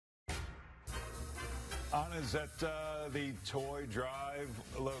Anna's at the Toy Drive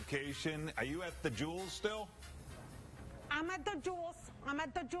location. Are you at the Jewels still? I'm at the Jewels. I'm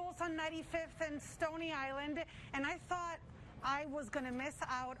at the Jewels on 95th and Stony Island, and I thought I was going to miss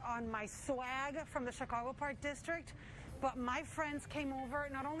out on my swag from the Chicago Park District, but my friends came over.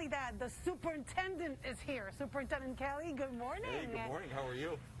 Not only that, the superintendent is here. Superintendent Kelly, good morning. Hey, good morning. How are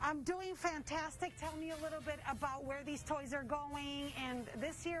you? I'm doing fantastic. Tell me a little bit about where these toys are going, and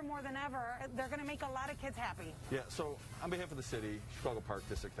this year more than ever, they're going to make a lot of kids happy. Yeah, so on behalf of the city, Chicago Park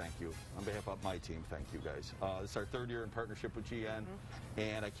District, thank you. On behalf of my team, thank you guys. This is our third year in partnership with GN,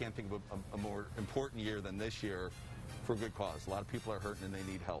 and I can't think of a more important year than this year for a good cause. A lot of people are hurting and they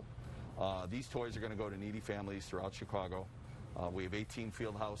need help. These toys are going to go to needy families throughout Chicago. We have 18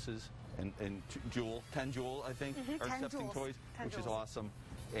 field houses and 10 Jewel, I think, are accepting toys, which is awesome.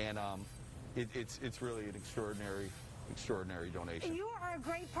 And it's really an extraordinary donation. You are a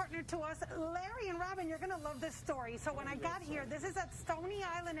great partner to us. Larry and Robin, you're going to love this story. So when I got here, this is at Stony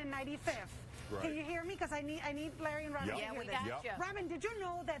Island in 95th. Right. Can you hear me? Because I need Larry and Robin to hear we this. got you. Robin, did you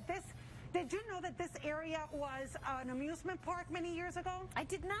know that this area was an amusement park many years ago? I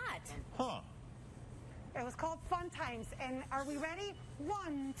did not. Huh. It was called Fun Times. And are we ready?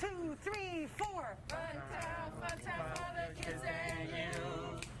 1, 2, 3, 4. Fun time for the kids and you.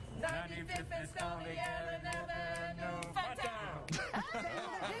 95th and Stony Island Avenue. Fun time.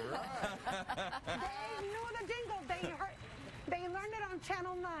 They knew the jingle. They learned it on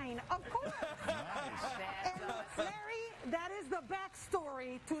Channel 9. Of course. Nice. And Larry, that is the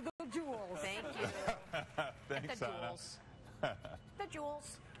backstory to the Jewels. Thank you. Thanks, The Anna. Jewels. The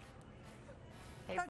Jewels.